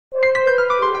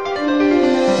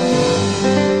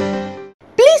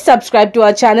subscribe to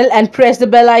our channel and press the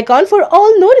bell icon for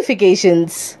all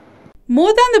notifications. More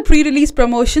than the pre-release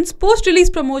promotions, post-release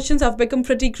promotions have become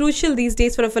pretty crucial these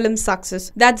days for a film's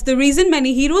success. That's the reason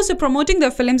many heroes are promoting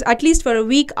their films at least for a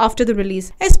week after the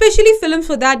release. Especially films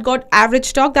for that got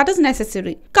average talk that is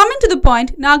necessary. Coming to the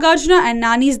point, Nagarjuna and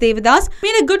Nani's Devadas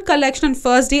made a good collection on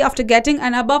first day after getting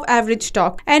an above average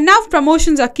talk. And now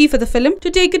promotions are key for the film to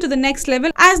take it to the next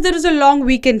level as there is a long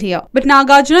weekend here. But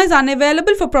Nagarjuna is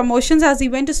unavailable for promotions as he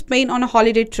went to Spain on a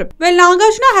holiday trip. Well,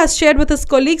 Nagarjuna has shared with his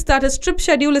colleagues that his trip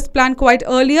schedule is planned quite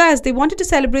earlier as they wanted to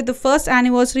celebrate the first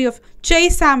anniversary of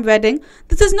Sam wedding.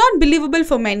 This is not believable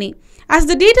for many. As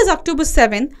the date is October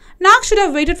 7th, Nag should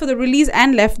have waited for the release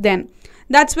and left then.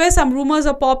 That's where some rumors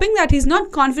are popping that he's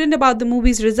not confident about the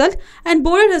movie's result and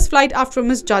boarded his flight after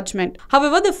misjudgment.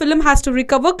 However, the film has to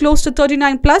recover close to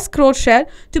 39+ crore share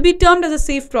to be termed as a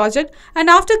safe project, and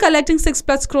after collecting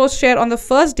 6+ crore share on the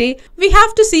first day, we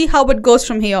have to see how it goes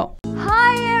from here.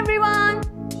 Hi everyone!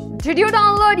 Did you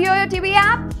download YOYO TV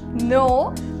app?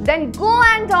 No? Then go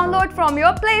and download from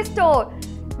your Play Store,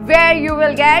 where you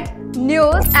will get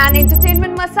news and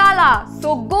entertainment masala.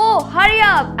 So go, hurry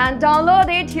up and download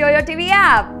it YOYO TV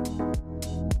app.